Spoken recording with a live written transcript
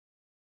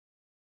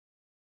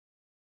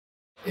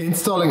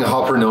Installing a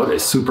HOPR node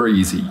is super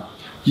easy.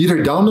 You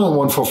either download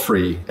one for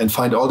free and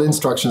find all the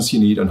instructions you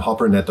need on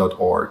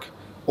hoprnet.org,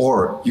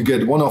 or you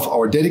get one of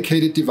our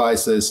dedicated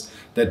devices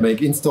that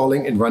make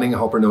installing and running a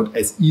HOPR node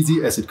as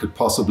easy as it could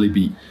possibly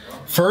be.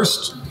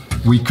 First,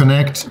 we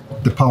connect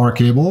the power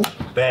cable.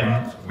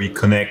 Then we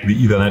connect the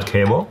Ethernet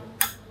cable,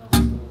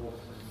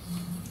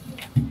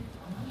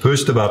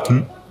 push the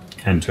button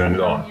and turn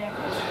it on.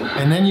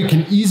 And then you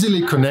can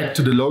easily connect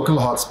to the local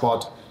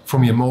hotspot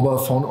from your mobile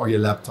phone or your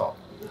laptop.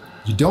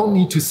 You don't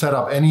need to set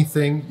up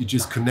anything, you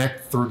just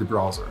connect through the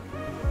browser.